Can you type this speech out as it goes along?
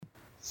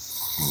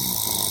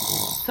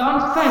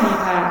Sans Fanny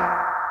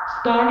Pack,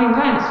 starring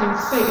Ransom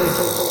Spader.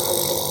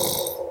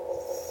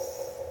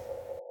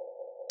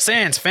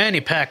 Sans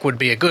Fanny Pack would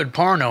be a good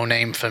porno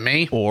name for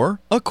me. Or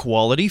a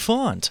quality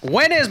font.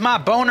 When is my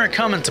boner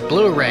coming to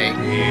Blu-ray?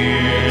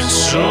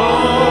 It's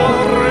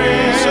already